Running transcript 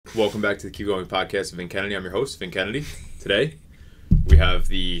Welcome back to the Keep Going podcast of Vin Kennedy. I'm your host, Vin Kennedy. Today, we have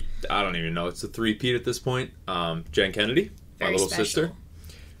I don't even know, it's a three-peat at this point, Jen Kennedy, my Very little special. sister.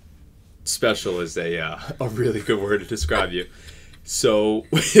 Special is a really good word to describe you. So,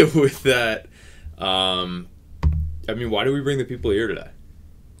 with that, why do we bring the people here today?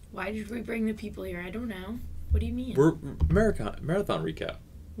 Why did we bring the people here? I don't know. What do you mean? We're marathon recap.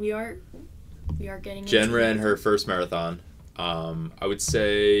 We are getting Jen into ran it. her first marathon. I would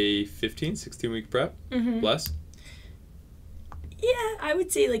say 16-week prep, less. Yeah, I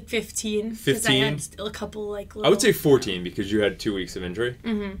would say like 15. 'Cause I 15? had still a couple like little... I would say 14 because you had 2 weeks of injury.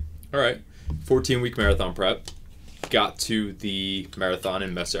 Mm-hmm. All right, 14-week marathon prep. Got to the marathon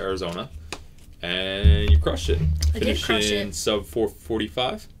in Mesa, Arizona, and you crushed it. I did crush in it. sub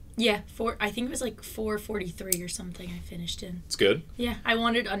 4:45. Yeah, I think it was like 4:43 or something I finished in. It's good. Yeah, I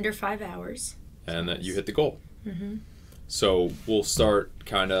wanted under 5 hours. And that you hit the goal. Mm-hmm. So we'll start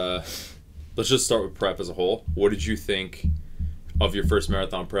let's just start with prep as a whole. What did you think of your first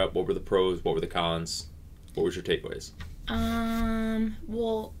marathon prep? What were the pros? What were the cons? What was your takeaways?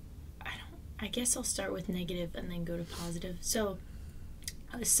 Well, I guess I'll start with negative and then go to positive. So,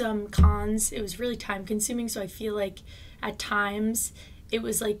 some cons, it was really time consuming, so I feel like at times it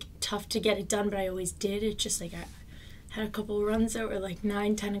was like tough to get it done, but I always did. It's just like I had a couple of runs that were like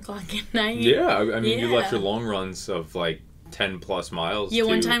 9, 10 o'clock at night. Yeah, I mean, you left Yeah. your long runs of like 10 plus miles. Yeah,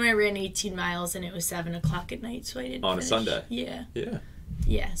 one time I ran 18 miles and it was 7 o'clock at night, so I didn't On a finish. Sunday. Yeah. Yeah.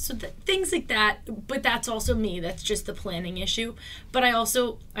 Yeah, so things like that, but that's also me. That's just the planning issue. But I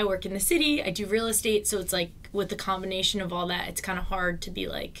work in the city, I do real estate, so it's like with the combination of all that, it's kind of hard to be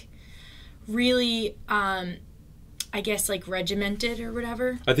like really, I guess like regimented or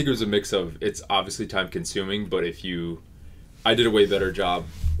whatever. I think it was a mix of, it's obviously time consuming, but I did a way better job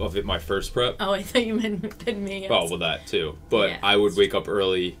of it my first prep. Oh, I thought you meant than me. Oh, well, that too. But Yeah. I would wake up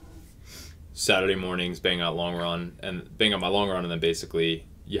early Saturday mornings, bang out my long run, and then basically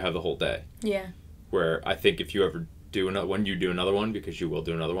you have the whole day. Yeah. Where I think if you ever do another one, because you will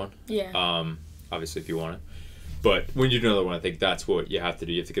do another one. Yeah. Obviously if you want it. But when you do another one, I think that's what you have to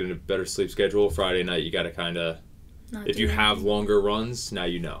do. You have to get in a better sleep schedule. Friday night, you got to kind of, if you have longer runs, now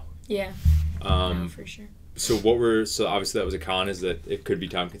you know. Yeah. No, for sure. So obviously that was a con, is that it could be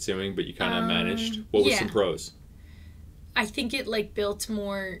time consuming, but you kind of managed. What was some pros? I think it like built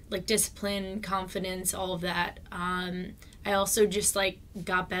more like discipline, confidence, all of that. I also just like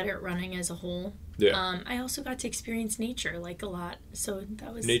got better at running as a whole. Yeah. I also got to experience nature like a lot, so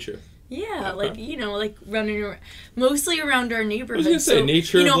that was Nature. Yeah, Okay. like running mostly around our neighborhood. I was gonna say,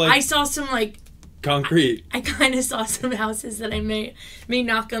 nature, I saw some like concrete. I kind of saw some houses that I may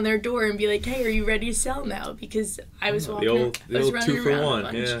knock on their door and be like, "Hey, are you ready to sell now?" Because I was walking, the old running 2 for around 1. a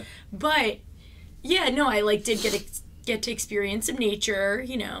bunch. Yeah. But yeah, no, I like did get to experience some nature.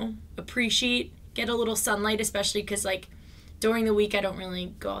 Appreciate, get a little sunlight, especially because like during the week I don't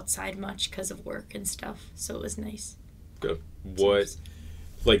really go outside much because of work and stuff. So it was nice. Good. What,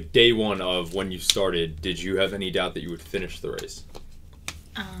 like day one of when you started, did you have any doubt that you would finish the race?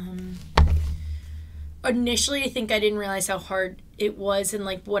 Initially, I think I didn't realize how hard it was and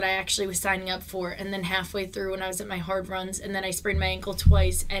like what I actually was signing up for. And then halfway through when I was at my hard runs, and then I sprained my ankle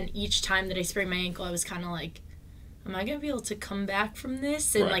twice, and each time that I sprained my ankle, I was kind of like, am I going to be able to come back from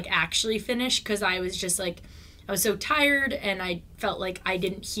this and like actually finish? Because I was just like, I was so tired and I felt like I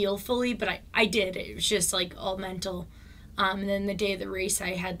didn't heal fully, but I did. It was just like all mental. And then the day of the race,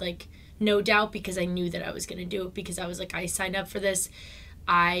 I had like no doubt because I knew that I was going to do it, because I was like, I signed up for this.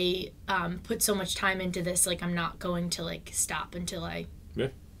 I put so much time into this, like I'm not going to like stop until I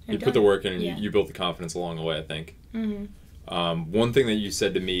You put the work in, and you built the confidence along the way, I think. Mm-hmm. One thing that you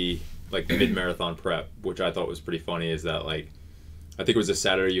said to me, like mid-marathon prep, which I thought was pretty funny, is that like, I think it was a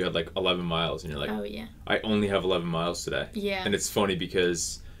Saturday, you had like 11 miles, and you're like, oh yeah, I only have 11 miles today. Yeah. And it's funny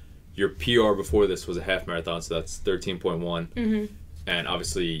because your PR before this was a half marathon, so that's 13.1. Mm-hmm. And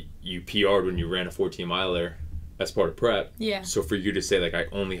obviously you PR'd when you ran a 14-miler as part of prep. Yeah. So for you to say like, I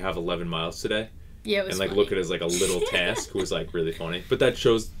only have 11 miles today, yeah, it was and like funny. look at it as like a little task was like really funny. But that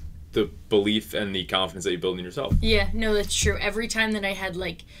shows the belief and the confidence that you build in yourself. Yeah, no, that's true. Every time that I had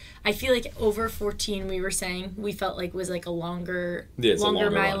like, I feel like over 14, we felt like was like a longer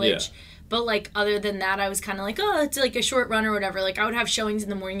longer mileage. run, yeah. But like other than that, I was kind of like, oh, it's like a short run or whatever. Like I would have showings in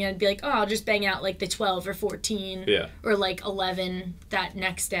the morning and I'd be like, oh, I'll just bang out like the 12 or 14 or like 11 that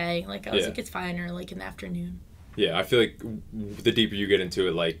next day. Like I was like, it's fine, or like in the afternoon. Yeah, I feel like the deeper you get into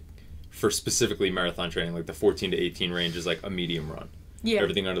it, like for specifically marathon training, like the 14 to 18 range is like a medium run. Yeah.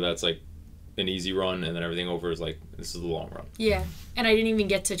 Everything under that's like an easy run, and then everything over is like, this is the long run. Yeah, and I didn't even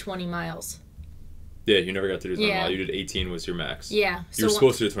get to 20 miles. Yeah, you never got to do 20 mile. You did 18 was your max. Yeah. You were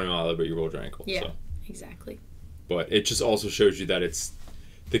supposed to do 20 mile, but you rolled your ankle. Yeah, so. exactly. But it just also shows you that it's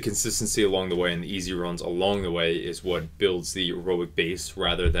the consistency along the way and the easy runs along the way is what builds the aerobic base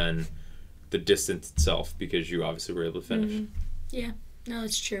rather than the distance itself, because you obviously were able to finish. Mm-hmm. Yeah, no,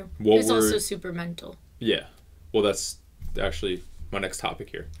 it's true. It's also super mental. Yeah. Well, that's actually my next topic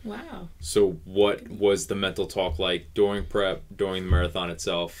here. Wow. So what was the mental talk like during prep, during the marathon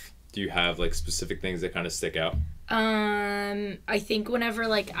itself? Do you have like specific things that kind of stick out? I think whenever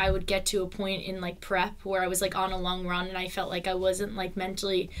like I would get to a point in like prep where I was like on a long run and I felt like I wasn't like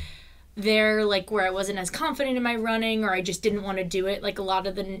mentally there, like where I wasn't as confident in my running, or I just didn't want to do it. Like a lot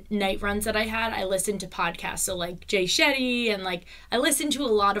of the night runs that I had, I listened to podcasts. So like Jay Shetty, and like I listened to a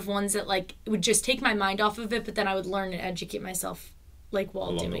lot of ones that like would just take my mind off of it, but then I would learn and educate myself like while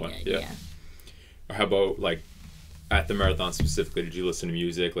along doing it. Yeah. Or how about like at the marathon specifically, did you listen to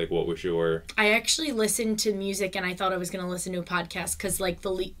music? Like what was your... I actually listened to music and I thought I was going to listen to a podcast because like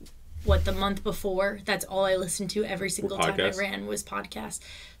the month before, that's all I listened to every single time I ran was podcasts.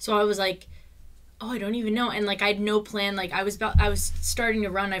 So I was like, oh, I don't even know. And like I had no plan. Like I was starting to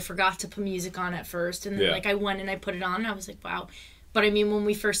run. I forgot to put music on at first. And then like I went and I put it on and I was like, wow. But I mean, when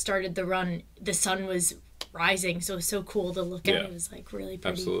we first started the run, the sun was rising. So it was so cool to look at. It was like really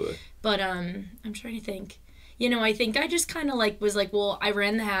pretty. Absolutely. But I'm trying to think. You know, I think I just kind of like was like, well, I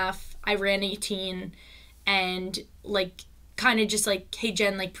ran the half, I ran 18, and like kind of just like, hey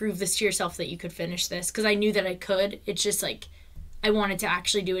Jen, like prove this to yourself that you could finish this, because I knew that I could. It's just like I wanted to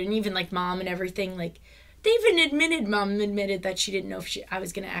actually do it. And even like mom and everything, like mom admitted that she didn't know if I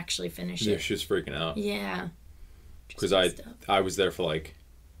was gonna actually finish it. Yeah, she was freaking out. Yeah, because I was there for like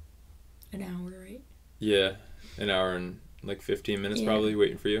an hour, right? Yeah, an hour and like 15 minutes probably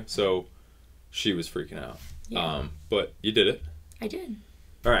waiting for you. So she was freaking out. Yeah. But you did it. I did.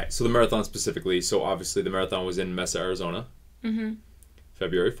 All right, so the marathon specifically. So obviously the marathon was in Mesa, Arizona,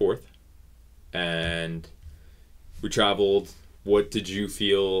 February 4th. And we traveled. What did you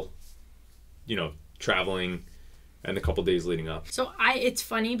feel, traveling and the couple days leading up? So it's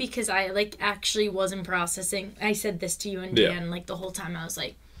funny because I like actually wasn't processing. I said this to you and Dan like the whole time. I was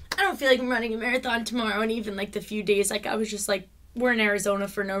like, I don't feel like I'm running a marathon tomorrow. And even like the few days, like I was just like, we're in Arizona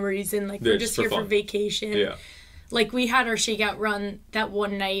for no reason. Like we're just here for vacation. Yeah. Like we had our shakeout run that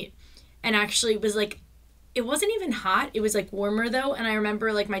one night, and actually it was like, it wasn't even hot. It was like warmer though. And I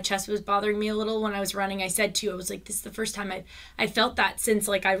remember like my chest was bothering me a little when I was running. I said to you, I was like, this is the first time I felt that since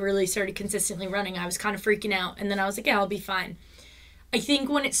like I really started consistently running. I was kind of freaking out. And then I was like, yeah, I'll be fine. I think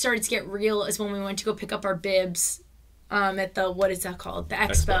when it started to get real is when we went to go pick up our bibs at the, what is that called? The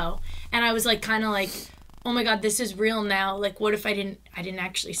Expo. And I was like, kind of like, oh my God, this is real now. Like, what if I didn't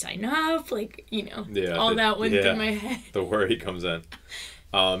actually sign up? Like, all that went through my head. The worry comes in.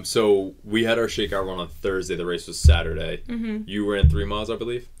 So we had our shakeout run on Thursday. The race was Saturday. Mm-hmm. You ran 3 miles, I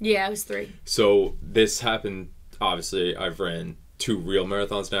believe. Yeah, I was 3. So this happened. Obviously, I've ran 2 real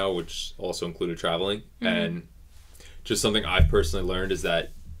marathons now, which also included traveling. Mm-hmm. And just something I've personally learned is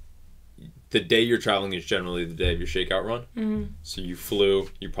that the day you're traveling is generally the day of your shakeout run. Mm-hmm. So you flew,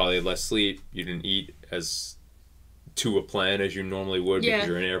 you probably had less sleep, you didn't eat as to a plan as you normally would because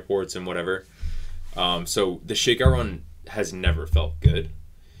you're in airports and whatever. So the shakeout run has never felt good.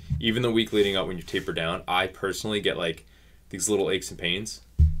 Even the week leading up when you taper down, I personally get like these little aches and pains,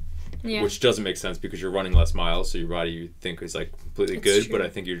 which doesn't make sense because you're running less miles, so your body you think is like completely good, true. But I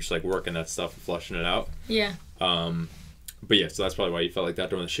think you're just like working that stuff and flushing it out. Yeah. But yeah, so that's probably why you felt like that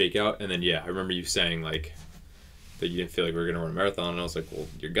during the shakeout. And then, I remember you saying, like, that you didn't feel like we were going to run a marathon. And I was like, well,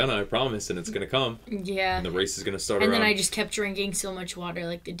 you're gonna, I promise, and it's going to come. Yeah. And the race is going to start And then I just kept drinking so much water,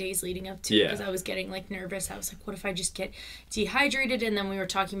 like, the days leading up to it. Because I was getting, like, nervous. I was like, what if I just get dehydrated? And then we were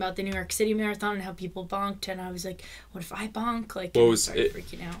talking about the New York City Marathon and how people bonked. And I was like, what if I bonk? Like, I started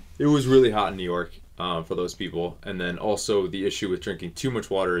freaking out. It was really hot in New York for those people. And then also the issue with drinking too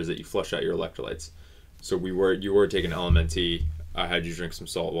much water is that you flush out your electrolytes. So you were taking LMNT. I had you drink some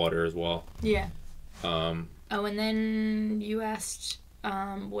salt water as well. Yeah. And then you asked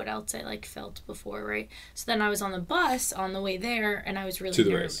what else I like felt before, right? So then I was on the bus on the way there, and I was really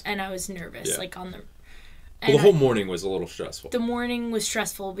nervous. And I was nervous, like on the. Well, the whole morning was a little stressful. The morning was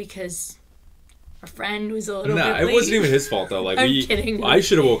stressful because our friend was a little bit late. It wasn't even his fault though. Like I'm kidding. I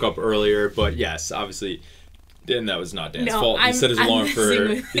should have woke up earlier, but yes, obviously. And that was not Dan's fault. He set his alarm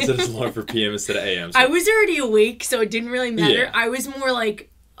for PM instead of AM. So. I was already awake, so it didn't really matter. Yeah. I was more like,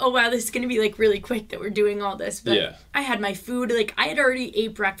 oh wow, this is gonna be like really quick that we're doing all this. But I had my food. Like I had already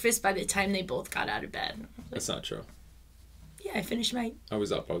ate breakfast by the time they both got out of bed. Like, that's not true. Yeah, I finished my. I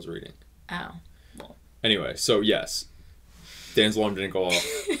was up. I was reading. Oh, well. Anyway, so yes, Dan's alarm didn't go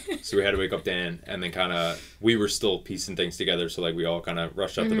off, So we had to wake up Dan, and then kind of, we were still piecing things together. So like we all kind of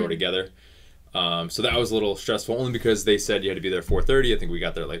rushed out the door together. So that was a little stressful, only because they said you had to be there 4:30. I think we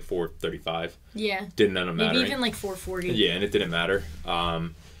got there like 4:35. Yeah. Didn't end up mattering. Maybe even like 4:40. Yeah, and it didn't matter.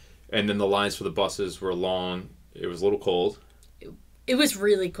 And then the lines for the buses were long. It was a little cold. It was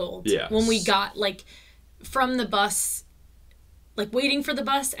really cold. Yeah. When we got like from the bus, like waiting for the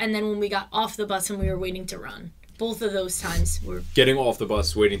bus, and then when we got off the bus and we were waiting to run. Both of those times were... Getting off the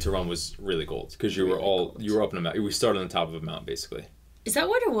bus, waiting to run was really cold because you were up in a mountain. We started on the top of a mountain, basically. Is that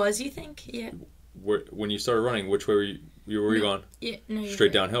what it was, you think? Yeah. When you started running, which way were you going? Yeah, no,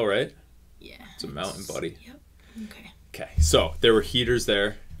 straight downhill, right? Yeah. It's a mountain, buddy. Yep. Okay. So there were heaters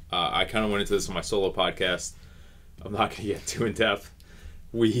there. I kind of went into this on my solo podcast. I'm not going to get too in depth.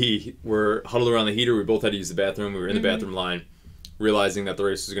 We were huddled around the heater. We both had to use the bathroom. We were in the bathroom line, realizing that the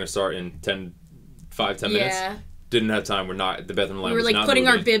race was going to start in 10 minutes. Yeah. Didn't have time. The bathroom line was not moving. We were like putting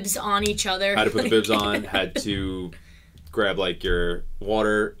our bibs on each other. Had to put the bibs on. Had to grab like your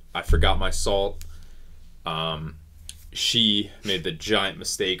water. I forgot my salt. She made the giant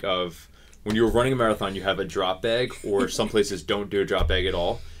mistake of, when you're running a marathon, you have a drop bag, or some places don't do a drop bag at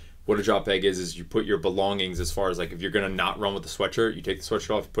all. What a drop bag is you put your belongings, as far as like if you're going to not run with the sweatshirt, you take the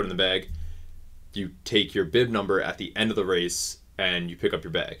sweatshirt off, you put it in the bag. You take your bib number at the end of the race, and you pick up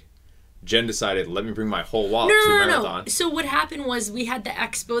your bag. Jen decided, let me bring my whole wallet to a marathon. No. So what happened was, we had the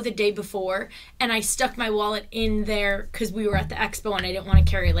expo the day before, and I stuck my wallet in there because we were at the expo and I didn't want to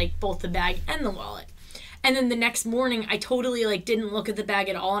carry like both the bag and the wallet. And then the next morning, I totally like didn't look at the bag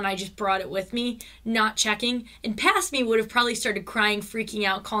at all, and I just brought it with me, not checking. And past me would have probably started crying, freaking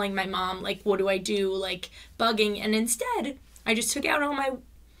out, calling my mom, like, what do I do, like bugging. And instead, I just took out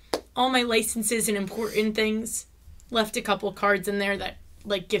all my licenses and important things, left a couple cards in there that,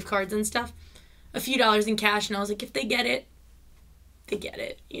 like gift cards and stuff, a few dollars in cash, and I was like, if they get it, they get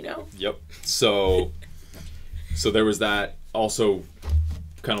it, you know? Yep. So there was that. Also,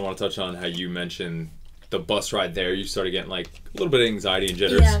 kind of want to touch on how you mentioned the bus ride there. You started getting like a little bit of anxiety and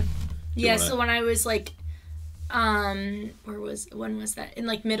jitters. Yeah. So when I was like, when was that? In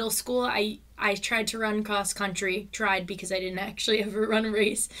like middle school, I tried to run cross country. Because I didn't actually ever run a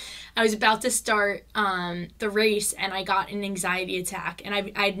race. I was about to start the race, and I got an anxiety attack, and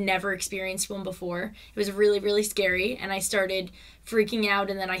I'd never experienced one before. It was really, really scary, and I started freaking out,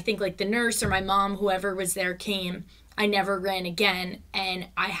 and then I think like the nurse or my mom, whoever was there, came. I never ran again, and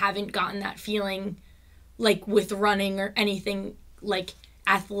I haven't gotten that feeling like with running or anything like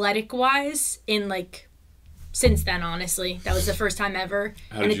athletic wise in like since then. Honestly, that was the first time ever.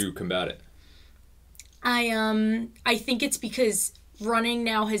 How did you combat it? I think it's because running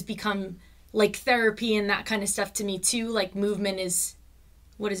now has become like therapy and that kind of stuff to me too. Like movement is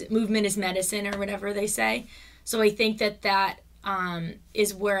medicine, or whatever they say. So I think that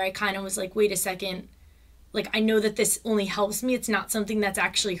is where I kind of was like, wait a second, like I know that this only helps me. It's not something that's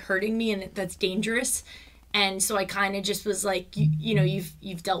actually hurting me and that's dangerous. And so I kind of just was like, you know,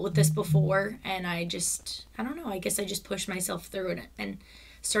 you've dealt with this before, and I don't know, I guess I just pushed myself through it and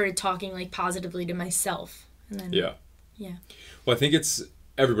started talking like positively to myself. And then, yeah. Well, I think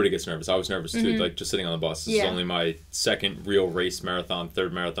everybody gets nervous. I was nervous too, like just sitting on the bus. This is only my second real race marathon,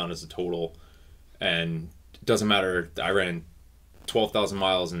 third marathon as a total. And it doesn't matter. I ran 12,000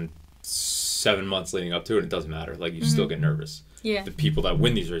 miles in 7 months leading up to it. It doesn't matter. Like you still get nervous. Yeah. The people that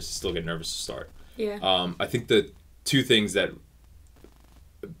win these races still get nervous to start. Yeah. I think the two things that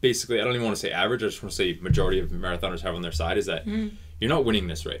basically, I don't even want to say average, I just want to say majority of marathoners have on their side is that you're not winning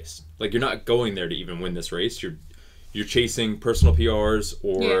this race. Like you're not going there to even win this race. You're chasing personal PRs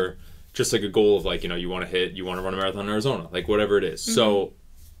or just like a goal of like, you know, you want to run a marathon in Arizona, like whatever it is. So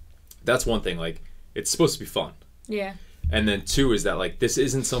that's one thing. Like it's supposed to be fun. Yeah. And then two is that like this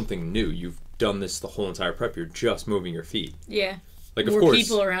isn't something new. You've done this the whole entire prep. You're just moving your feet. Yeah. Like more of course,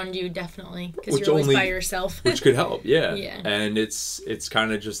 people around you, definitely, because you're always by yourself. Which could help, yeah. Yeah. And it's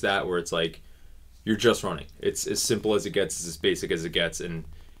kind of just that where it's like you're just running. It's as simple as it gets. It's as basic as it gets, and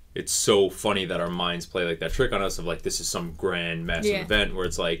it's so funny that our minds play like that trick on us of like this is some grand massive event where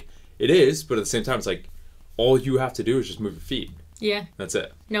it's like it is, but at the same time it's like all you have to do is just move your feet. Yeah. That's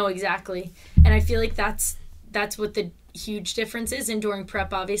it. No, exactly. And I feel like that's what the huge difference is. And during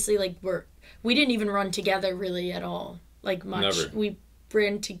prep, obviously, like we didn't even run together really at all. Like much. Never. We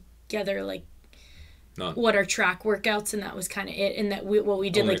ran together like None. What our track workouts, and that was kind of it. And that we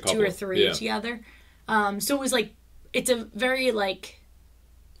did only like 2 or 3 together. So it was like it's a very like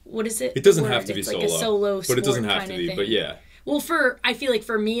what is it? It doesn't have to be it's solo. Like a solo sport, but it doesn't have to be. Thing. But yeah. Well, I feel like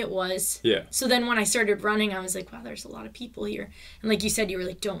for me it was. Yeah. So then when I started running, I was like, wow, there's a lot of people here. And like you said, you were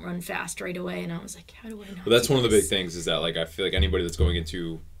like, don't run fast right away. And I was like, how do I know? Well, that's one of the big things is that like I feel like anybody that's going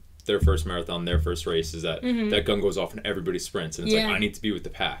into their first marathon, their first race, is that that gun goes off and everybody sprints. And it's like, I need to be with the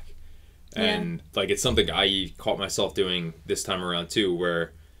pack. And like, it's something I caught myself doing this time around too,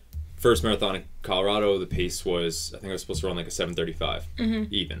 where first marathon in Colorado, the pace was, I think I was supposed to run like a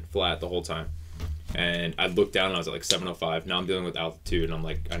 7:35, even, flat the whole time. And I looked down and I was at like 7:05. Now I'm dealing with altitude and I'm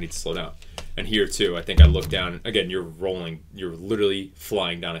like, I need to slow down. And here too, I think I looked down, again, you're literally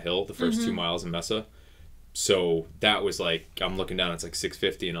flying down a hill the first 2 miles in Mesa. So that was like, I'm looking down, it's like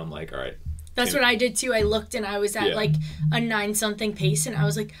 6:50 and I'm like, all right. That's what I did too. I looked and I was at like a 9-something pace and I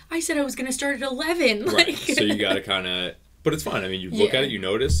was like, I said I was going to start at 11. Right. Like, so you got to kind of, but it's fine. I mean, you look at it, you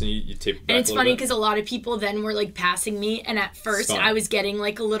notice, and you tape it back. And it's funny because a lot of people then were like passing me, and at first I was getting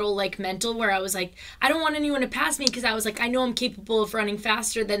like a little like mental where I was like, I don't want anyone to pass me because I was like, I know I'm capable of running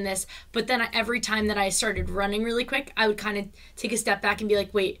faster than this. But then every time that I started running really quick, I would kind of take a step back and be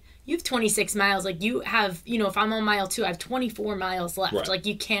like, wait, you have 26 miles. Like you have, you know, if I'm on mile 2, I have 24 miles left. Right. Like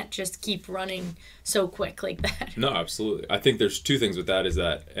you can't just keep running so quick like that. No, absolutely. I think there's two things with that is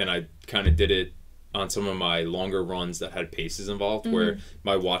that, and I kind of did it on some of my longer runs that had paces involved where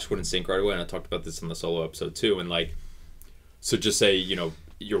my watch wouldn't sync right away. And I talked about this in the solo episode too. And like, so just say, you know,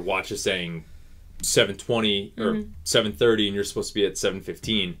 your watch is saying 7:20 or 7:30 and you're supposed to be at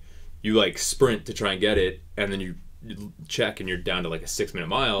 7:15. You like sprint to try and get it. And then you check and you're down to like a 6-minute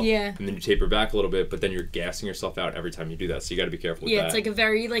mile. Yeah. And then you taper back a little bit, but then you're gassing yourself out every time you do that. So you got to be careful with that. Yeah, it's like a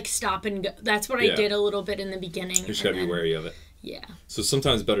very like stop and go. That's what I did a little bit in the beginning. You just got to be wary of it. Yeah. So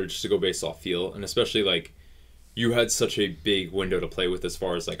sometimes it's better just to go based off feel, and especially like you had such a big window to play with as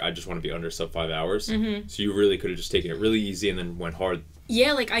far as like I just want to be under sub 5 hours. So you really could have just taken it really easy and then went hard.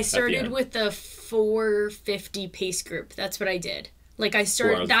 Yeah, like I started with the 450 pace group. That's what I did. Like I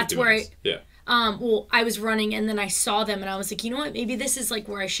started. That's where I. Yeah. Well, I was running and then I saw them and I was like, you know what? Maybe this is like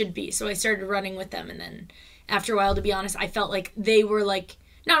where I should be. So I started running with them, and then after a while, to be honest, I felt like they were like.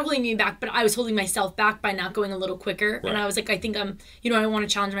 Not holding me back, but I was holding myself back by not going a little quicker. Right. And I was like, I think I'm, you know, I want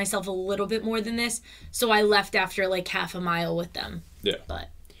to challenge myself a little bit more than this. So I left after like half a mile with them. Yeah. But.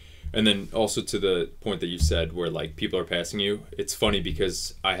 And then also to the point that you said where like people are passing you, it's funny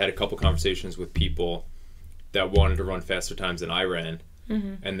because I had a couple conversations with people that wanted to run faster times than I ran.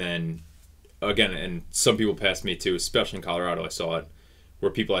 And then again, and some people passed me too, especially in Colorado, I saw it,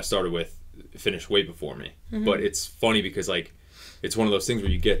 where people I started with finished way before me. But it's funny because like, it's one of those things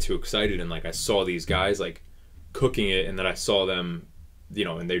where you get too excited, and like I saw these guys like cooking it, and then I saw them, you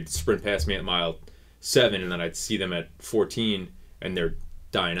know, and they'd sprint past me at mile 7, and then I'd see them at 14 and they're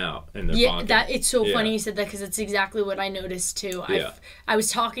dying out and they're bonking. That it's so funny you said that because it's exactly what I noticed too. I was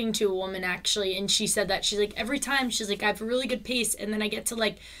talking to a woman actually, and she said that she's like every time she's like I have a really good pace, and then I get to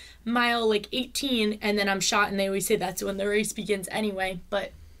like mile like 18 and then I'm shot, and they always say that's when the race begins anyway.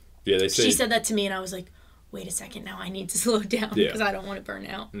 But yeah, they say, she said that to me, and I was like, wait a second, now I need to slow down because I don't want to burn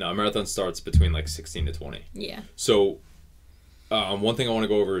out. No, a marathon starts between like 16 to 20. Yeah. So one thing I want to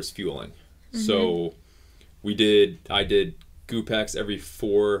go over is fueling. So I did goo packs every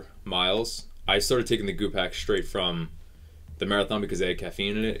 4 miles. I started taking the goo pack straight from the marathon because they had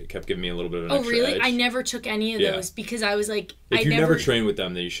caffeine in it. It kept giving me a little bit of an extra really? edge. I never took any of those because I was like, if you never train with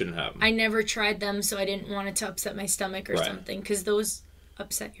them, then you shouldn't have them. I never tried them, so I didn't want it to upset my stomach or something, because those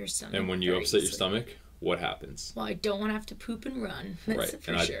upset your stomach. And when you upset your stomach, what happens? Well, I don't want to have to poop and run. That's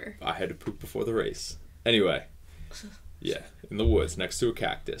for sure. I had to poop before the race. Anyway. Yeah, in the woods next to a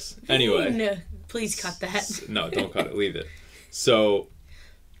cactus. Anyway. No, please cut that. No, don't cut it. Leave it. So,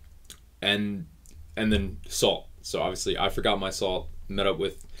 and then salt. So obviously I forgot my salt. Met up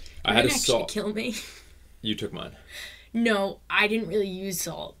with. I had a salt. Kill me. You took mine. No, I didn't really use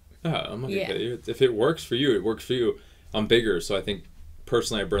salt. I'm not gonna kill you. If it works for you, it works for you. I'm bigger, so I think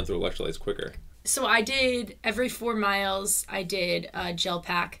personally I burn through electrolytes quicker. So I did every 4 miles. I did a gel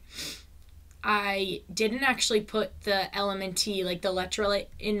pack. I didn't actually put the LMNT, like the electrolyte,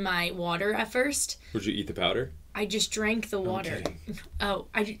 in my water at first. Would you eat the powder? I just drank the water. Oh,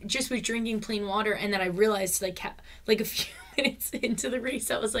 I just was drinking plain water, and then I realized like a few minutes into the race,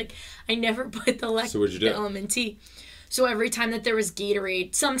 I was like, I never put the LMNT. So every time that there was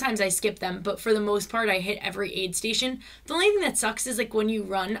Gatorade, sometimes I skip them, but for the most part, I hit every aid station. The only thing that sucks is like when you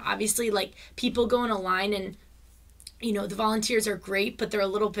run, obviously like people go in a line, and you know the volunteers are great, but they're a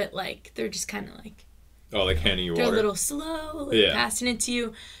little bit like they're just kind of like. Oh, like handing you water. They're a little slow, like passing it to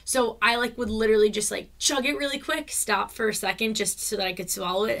you. So I like would literally just like chug it really quick, stop for a second just so that I could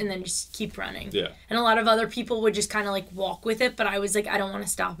swallow it, and then just keep running. Yeah. And a lot of other people would just kind of like walk with it, but I was like, I don't want to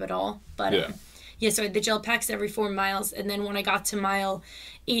stop at all. But so I had the gel packs every 4 miles, and then when I got to mile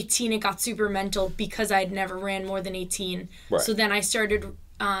 18, it got super mental because I had never ran more than 18. Right. So then I started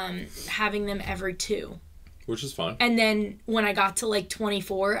having them every 2. which is fun. And then when I got to like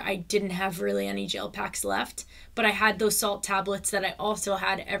 24, I didn't have really any gel packs left, but I had those salt tablets that I also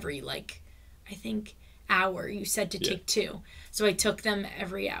had every like, I think hour. You said to take 2. So I took them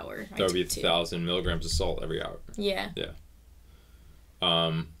every hour. That would be 1,000 milligrams of salt every hour. Yeah. Yeah.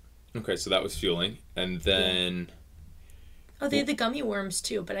 Okay, so that was fueling. And then... Oh, they had the gummy worms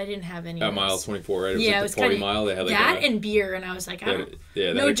too, but I didn't have any. At mile 24, right? It was like the party mile. They had like that and beer, and I was like,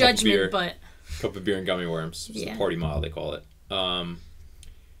 no judgment, but cup of beer and gummy worms. It's the party mile, they call it.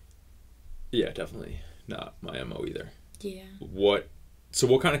 Yeah, definitely not my MO either. Yeah. So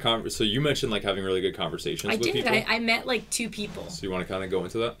what kind of so you mentioned like having really good conversations with people? I met like 2 people. So you want to kind of go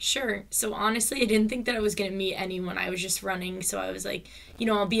into that? Sure. So honestly, I didn't think that I was going to meet anyone. I was just running, so I was like,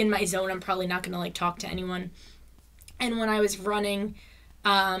 I'll be in my zone. I'm probably not going to like talk to anyone. And when I was running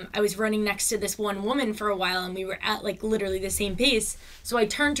next to this one woman for a while, and we were at like literally the same pace. So I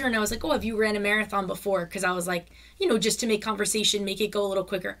turned to her and I was like, oh, have you ran a marathon before? Because I was like, just to make conversation, make it go a little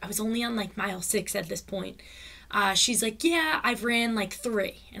quicker. I was only on like mile 6 at this point. She's like, yeah, I've ran like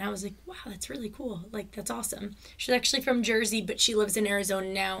 3. And I was like, wow, that's really cool. Like, that's awesome. She's actually from Jersey, but she lives in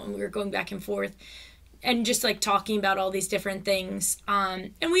Arizona now. And we were going back and forth and just like talking about all these different things.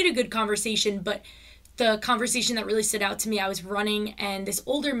 And we had a good conversation, but the conversation that really stood out to me, I was running and this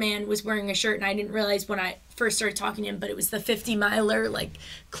older man was wearing a shirt, and I didn't realize when I first started talking to him, but it was the 50 miler like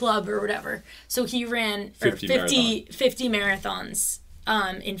club or whatever. So he ran 50 marathons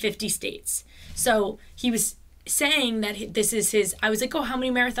in 50 states. So he was saying that this is his, I was like, oh, how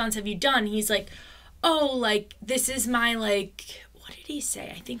many marathons have you done? He's like, oh, like this is my like, what did he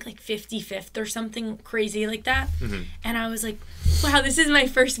say? I think like 55th or something crazy like that. Mm-hmm. And I was like, wow, this is my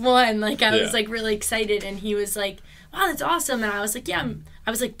first one. Like I was like really excited, and he was like, wow, that's awesome. And I was like, yeah.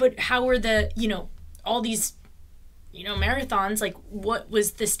 I was like, but how were the, all these, marathons? Like what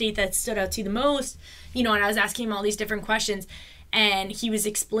was the state that stood out to you the most? And I was asking him all these different questions, and he was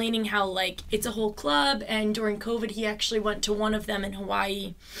explaining how like it's a whole club, and during COVID he actually went to one of them in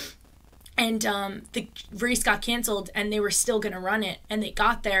Hawaii. And the race got canceled, and they were still going to run it. And they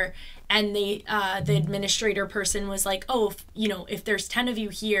got there, and the administrator person was like, oh, if there's 10 of you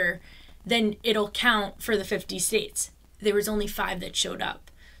here, then it'll count for the 50 states. There was only 5 that showed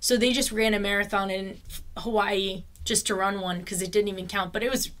up. So they just ran a marathon in Hawaii just to run one because it didn't even count. But it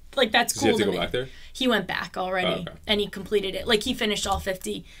was, like, that's cool. Does he have to go back there? He went back already, and he completed it. Like, he finished all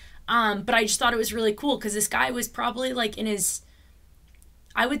 50. But I just thought it was really cool because this guy was probably, like, in his...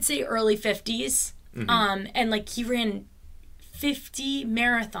 I would say early 50s. Mm-hmm. And like he ran 50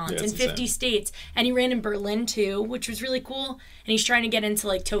 marathons in 50 states, and he ran in Berlin too, which was really cool. And he's trying to get into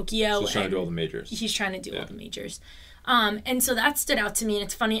like Tokyo. So he's trying to do all the majors. He's trying to do all the majors. And so that stood out to me. And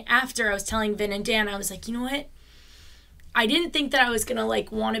it's funny, after I was telling Vin and Dan, I was like, you know what? I didn't think that I was gonna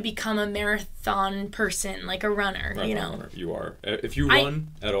like want to become a marathon person, like a runner. Runner. You are. If you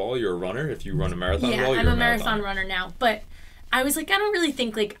run at all, you're a runner. If you run a marathon at all, you're I'm a marathon runner now. But I was like, I don't really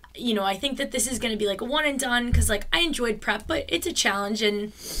think like, I think that this is going to be like a one and done because like I enjoyed prep, but it's a challenge,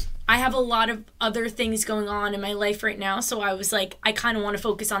 and I have a lot of other things going on in my life right now. So I was like, I kind of want to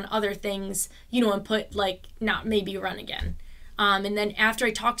focus on other things, and put like not maybe run again. And then after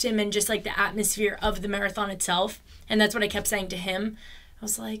I talked to him and just like the atmosphere of the marathon itself, and that's what I kept saying to him, I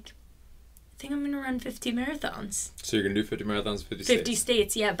was like, I think I'm going to run 50 marathons. So you're going to do 50 marathons in 50 states? 50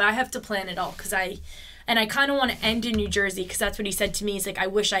 states, yeah, but I have to plan it all because I kind of want to end in New Jersey because that's what he said to me. He's like, I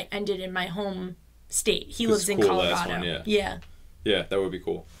wish I ended in my home state. He lives in Colorado. One, yeah. Yeah, that would be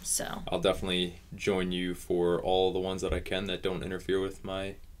cool. So I'll definitely join you for all the ones that I can that don't interfere with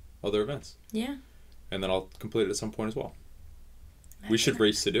my other events. Yeah. And then I'll complete it at some point as well. We should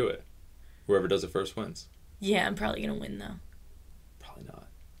race to do it. Whoever does it first wins. Yeah, I'm probably going to win though. Probably not.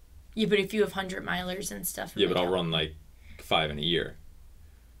 Yeah, but if you have 100 milers and stuff. Yeah, but I'll run like 5 in a year.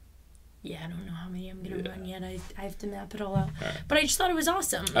 Yeah, I don't know how many I'm going to run yet. I have to map it all out. All right. But I just thought it was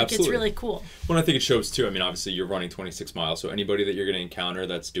awesome. Like, Absolutely. It's really cool. Well, I think it shows, too. I mean, obviously, you're running 26 miles, so anybody that you're going to encounter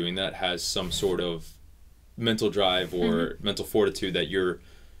that's doing that has some sort of mental drive or mental fortitude that you're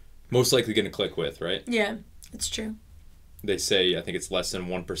most likely going to click with, right? Yeah, it's true. They say, I think it's less than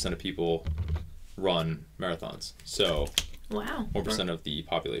 1% of people run marathons. So, wow. 1% of the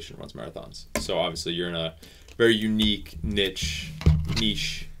population runs marathons. So, obviously, you're in a very unique niche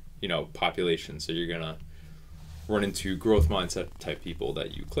population, so you're gonna run into growth mindset type people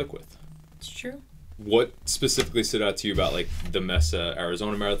that you click with. It's true. What specifically stood out to you about like the Mesa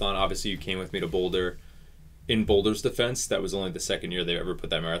Arizona Marathon? Obviously, you came with me to Boulder. In Boulder's defense, that was only the second year they ever put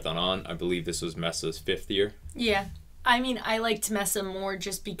that marathon on. I believe this was Mesa's 5th year. Yeah, I mean, I liked Mesa more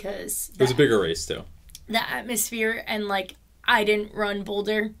just because it was a bigger race too. The atmosphere, and like I didn't run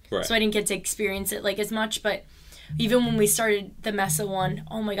Boulder, right. so I didn't get to experience it like as much. But even when we started the Mesa one,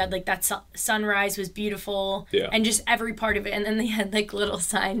 oh my God, like that sunrise was beautiful, and just every part of it. And then they had like little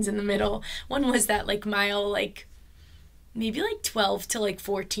signs in the middle. One was that like mile, like maybe like 12 to like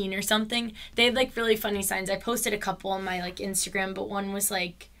 14 or something. They had like really funny signs. I posted a couple on my like Instagram, but one was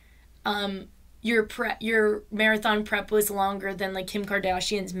like, your marathon prep was longer than like Kim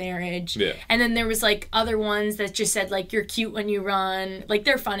Kardashian's marriage. Yeah. And then there was like other ones that just said like you're cute when you run. Like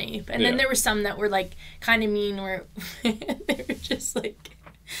they're funny. And then there were some that were like kind of mean where they were just like,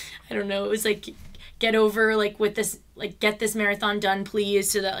 I don't know, it was like get over like with this, like get this marathon done please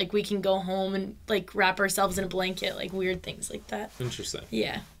so that like we can go home and like wrap ourselves in a blanket, like weird things like that. Interesting.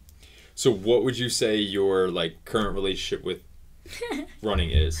 Yeah. So what would you say your like current relationship with running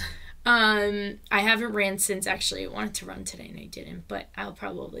is? I haven't ran since actually I wanted to run today and I didn't, but I'll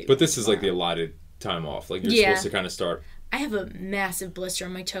probably. But this is like the allotted time off. Like you're supposed to kind of start. I have a massive blister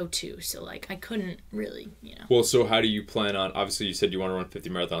on my toe too, so like I couldn't really, Well, so how do you plan on? Obviously, you said you want to run 50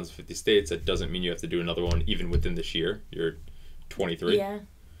 marathons in 50 states. That doesn't mean you have to do another one even within this year. You're 23. Yeah.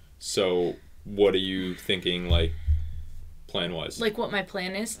 So what are you thinking, like plan wise? Like what my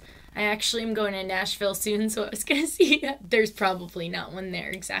plan is. I actually am going to Nashville soon, so I was going to see. There's probably not one there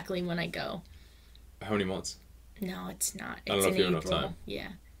exactly when I go. How many months? No, it's not. I don't know if you have enough time. Yeah.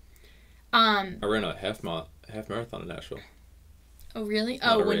 I ran a half marathon in Nashville. Oh, really?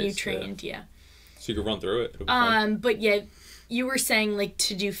 Not when race, you trained, yeah. So you could run through it. But yeah, you were saying like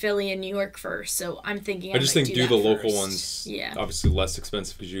to do Philly and New York first, so I'm thinking I just think do the local first. ones. Yeah. Obviously less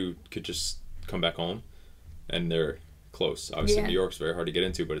expensive because you could just come back home, and they're close. Obviously, New York's very hard to get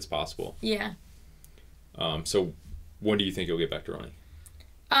into, but it's possible. Yeah. So when do you think you'll get back to running?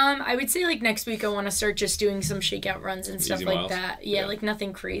 I would say like next week I want to start just doing some shakeout runs and stuff like that. Yeah, like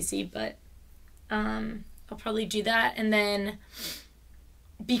nothing crazy, but I'll probably do that. And then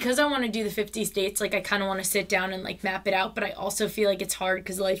because I want to do the 50 states, like I kind of want to sit down and like map it out, but I also feel like it's hard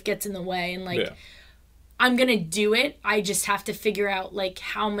because life gets in the way and like I'm going to do it. I just have to figure out like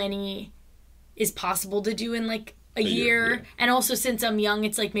how many is possible to do in like a year. Yeah. And also since I'm young,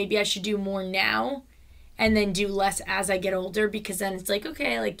 it's like maybe I should do more now and then do less as I get older, because then it's like,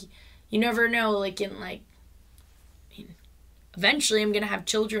 okay, like you never know, like in like, I mean, eventually I'm going to have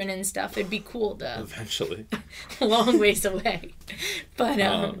children and stuff. It'd be cool to eventually a long ways away. But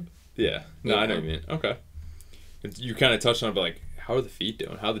yeah, no, I know what you mean. Okay. You kind of touched on it, but like, how are the feet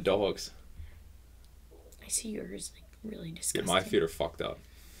doing? How are the dogs? I see yours like really disgusting. Yeah, my feet are fucked up.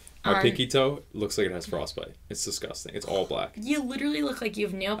 My pinky toe looks like it has frostbite. It's disgusting. It's all black. You literally look like you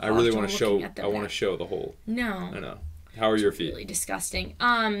have nail polish. I really want to show. I want to show the whole. No. I know. How are your feet? Really disgusting.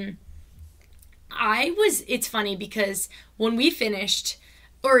 It's funny because when we finished,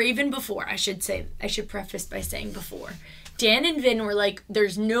 or even before, I should preface by saying before, Dan and Vin were like,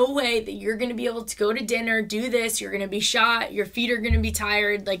 there's no way that you're going to be able to go to dinner, do this, you're going to be shot, your feet are going to be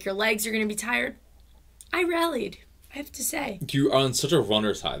tired, like your legs are going to be tired. I rallied, I have to say. You are on such a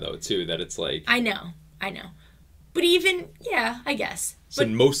runner's high, though, too, that it's like... I know. But even, yeah, I guess. So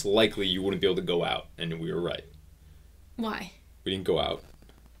most likely you wouldn't be able to go out, and we were right. Why? We didn't go out.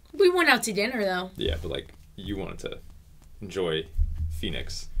 We went out to dinner, though. Yeah, but, like, you wanted to enjoy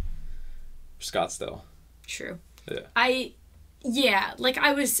Phoenix. Or Scottsdale. True. Yeah. Like,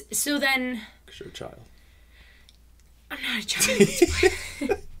 I was... So then... Because you're a child. I'm not a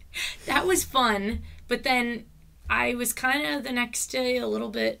child. That was fun, but then... I was kind of the next day a little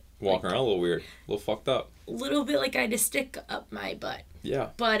bit... Walking around a little weird. A little fucked up. A little bit like I had a stick up my butt.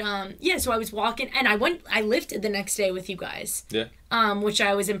 Yeah. But, so I was walking... And I lifted the next day with you guys. Yeah. Which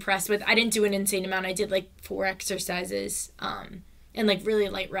I was impressed with. I didn't do an insane amount. I did, like, 4 exercises. And, like, really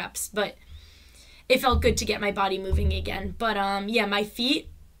light reps. But it felt good to get my body moving again. But, my feet,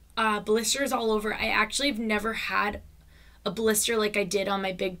 blisters all over. I actually have never had a blister like I did on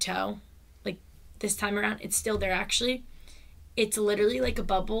my big toe. This time around, it's still there actually. It's literally like a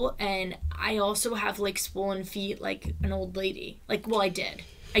bubble, and I also have like swollen feet like an old lady. Like, well, I did.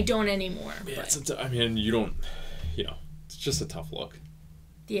 I don't anymore. Yeah, you don't, it's just a tough look.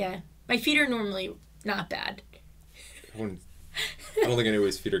 Yeah. My feet are normally not bad. I don't think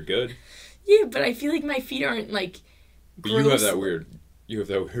anybody's feet are good. Yeah, but I feel like my feet aren't like But gross. You have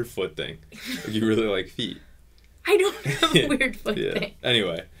that weird foot thing. Like, you really like feet. I don't have a weird foot thing.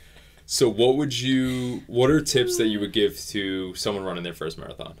 Anyway. So what are tips that you would give to someone running their first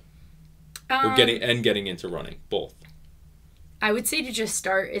marathon? Or getting into running, both? I would say to just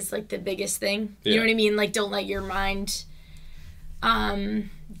start is like the biggest thing. You know what I mean? Like, don't let your mind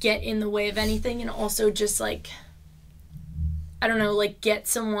get in the way of anything, and also just like I don't know, like get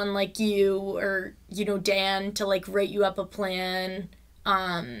someone like you or, you know, Dan to like write you up a plan,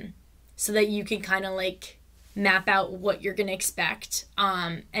 so that you can kind of like map out what you're going to expect,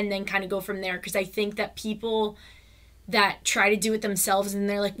 and then kind of go from there. Because I think that people that try to do it themselves and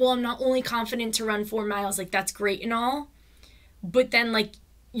they're like, well, I'm not only confident to run 4 miles, like that's great and all, but then like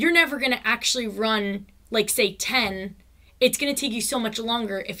you're never going to actually run like say 10. It's going to take you so much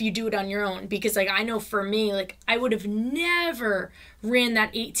longer if you do it on your own. Because like I know for me, like I would have never ran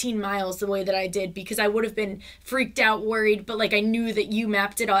that 18 miles the way that I did, because I would have been freaked out, worried. But like I knew that you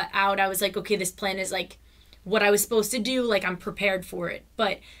mapped it out. I was like, okay, this plan is like what I was supposed to do. Like I'm prepared for it.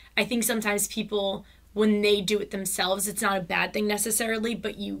 But I think sometimes people, when they do it themselves, it's not a bad thing necessarily,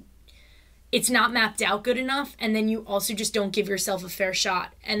 but it's not mapped out good enough. And then you also just don't give yourself a fair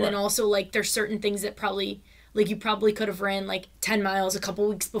shot. And then also like there's certain things that probably, like you probably could have ran like 10 miles a couple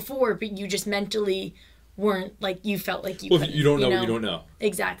weeks before, but you just mentally weren't like, you felt like you Well, you don't know what you don't know.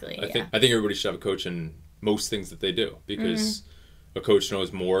 Exactly. I think everybody should have a coach in most things that they do, because a coach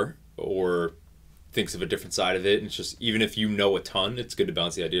knows more or thinks of a different side of it. And it's just, even if you know a ton, it's good to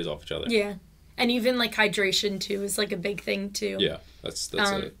bounce the ideas off each other. Yeah. And even like hydration too is like a big thing too. Yeah. That's a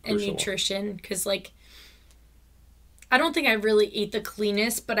crucial and nutrition. Because like, I don't think I really ate the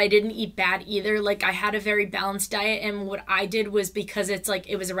cleanest, but I didn't eat bad either. Like I had a very balanced diet, and what I did was, because it's like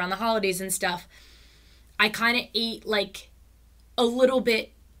it was around the holidays and stuff, I kind of ate like a little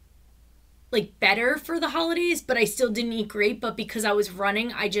bit like better for the holidays, but I still didn't eat great. But because I was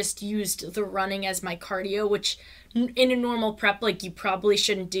running, I just used the running as my cardio, which in a normal prep, like you probably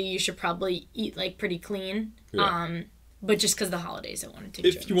shouldn't do. You should probably eat like pretty clean. Yeah. But just because the holidays, I wanted to.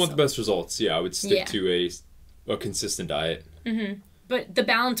 If you want the best results, I would stick to a consistent diet. But the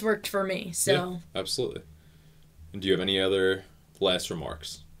balance worked for me, so. Yeah, absolutely. And do you have any other last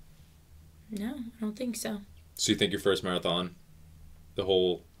remarks? No, I don't think so. So you think your first marathon, the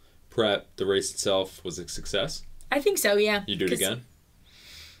whole prep, the race itself, was a success? I think so, yeah. You do it again?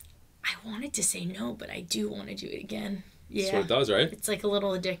 I wanted to say no, but I do want to do it again. Yeah. That's what it does, right? It's like a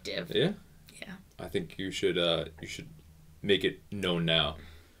little addictive. Yeah? Yeah. I think you should make it known now.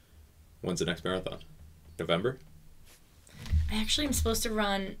 When's the next marathon? November? I actually am supposed to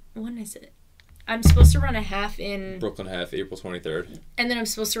run, when is it? I'm supposed to run a half in... Brooklyn half, April 23rd. And then I'm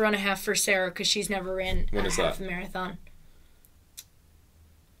supposed to run a half for Sarah, because she's never ran a half marathon.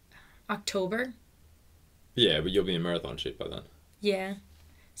 October? Yeah, but you'll be in marathon shape by then. Yeah.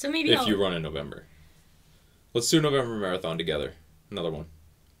 So maybe If you run in November. Let's do a November marathon together. Another one.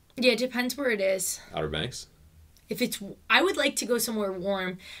 Yeah, it depends where it is. Outer Banks? If it's, I would like to go somewhere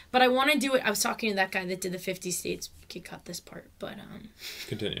warm, but I want to do it. I was talking to that guy that did the 50 states. We could cut this part, but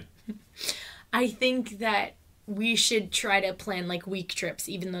Continue. I think that we should try to plan like week trips,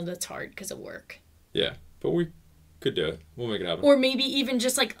 even though that's hard because of work. Yeah, but we could do it. We'll make it happen. Or maybe even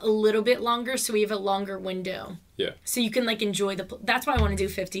just like a little bit longer, so we have a longer window. Yeah. So you can like enjoy that's why I want to do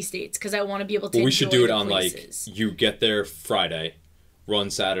 50 states, because I want to be able to. Well, we should do it on places. like, you get there Friday, run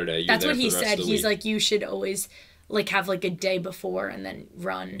Saturday. That's what he said. He's like, you should always like have like a day before and then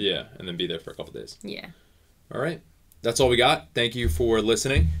run. Yeah, and then be there for a couple days. Yeah. All right. That's all we got. Thank you for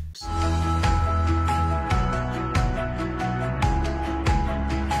listening.